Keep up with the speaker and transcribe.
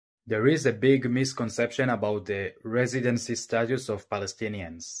There is a big misconception about the residency status of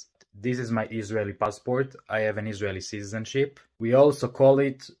Palestinians. This is my Israeli passport. I have an Israeli citizenship. We also call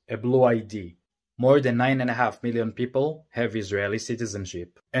it a blue ID. More than 9.5 million people have Israeli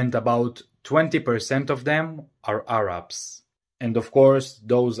citizenship, and about 20% of them are Arabs. And of course,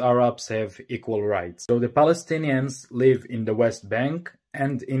 those Arabs have equal rights. So the Palestinians live in the West Bank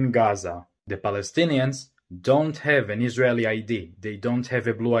and in Gaza. The Palestinians don't have an Israeli ID. They don't have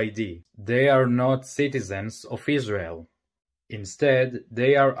a blue ID. They are not citizens of Israel. Instead,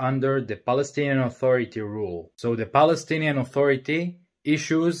 they are under the Palestinian Authority rule. So the Palestinian Authority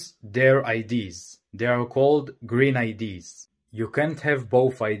issues their IDs. They are called green IDs. You can't have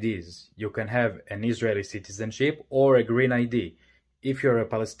both IDs. You can have an Israeli citizenship or a green ID. If you're a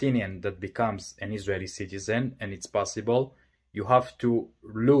Palestinian that becomes an Israeli citizen, and it's possible, you have to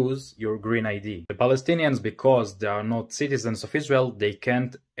lose your green ID. The Palestinians, because they are not citizens of Israel, they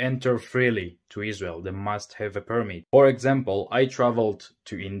can't enter freely to Israel. They must have a permit. For example, I traveled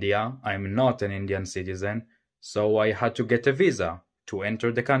to India. I'm not an Indian citizen, so I had to get a visa to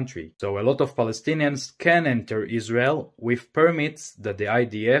enter the country. So a lot of Palestinians can enter Israel with permits that the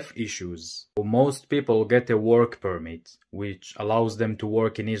IDF issues. So most people get a work permit, which allows them to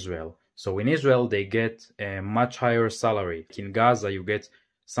work in Israel. So in Israel, they get a much higher salary. In Gaza, you get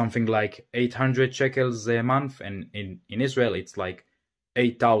something like 800 shekels a month, and in Israel, it's like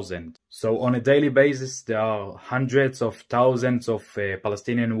 8,000. So on a daily basis, there are hundreds of thousands of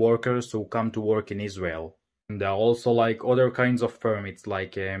Palestinian workers who come to work in Israel. And there are also like other kinds of permits,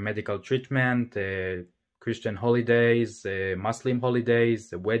 like medical treatment, Christian holidays, Muslim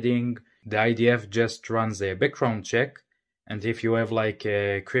holidays, a wedding. The IDF just runs a background check. And if you have like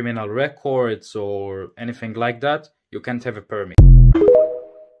criminal records or anything like that, you can't have a permit.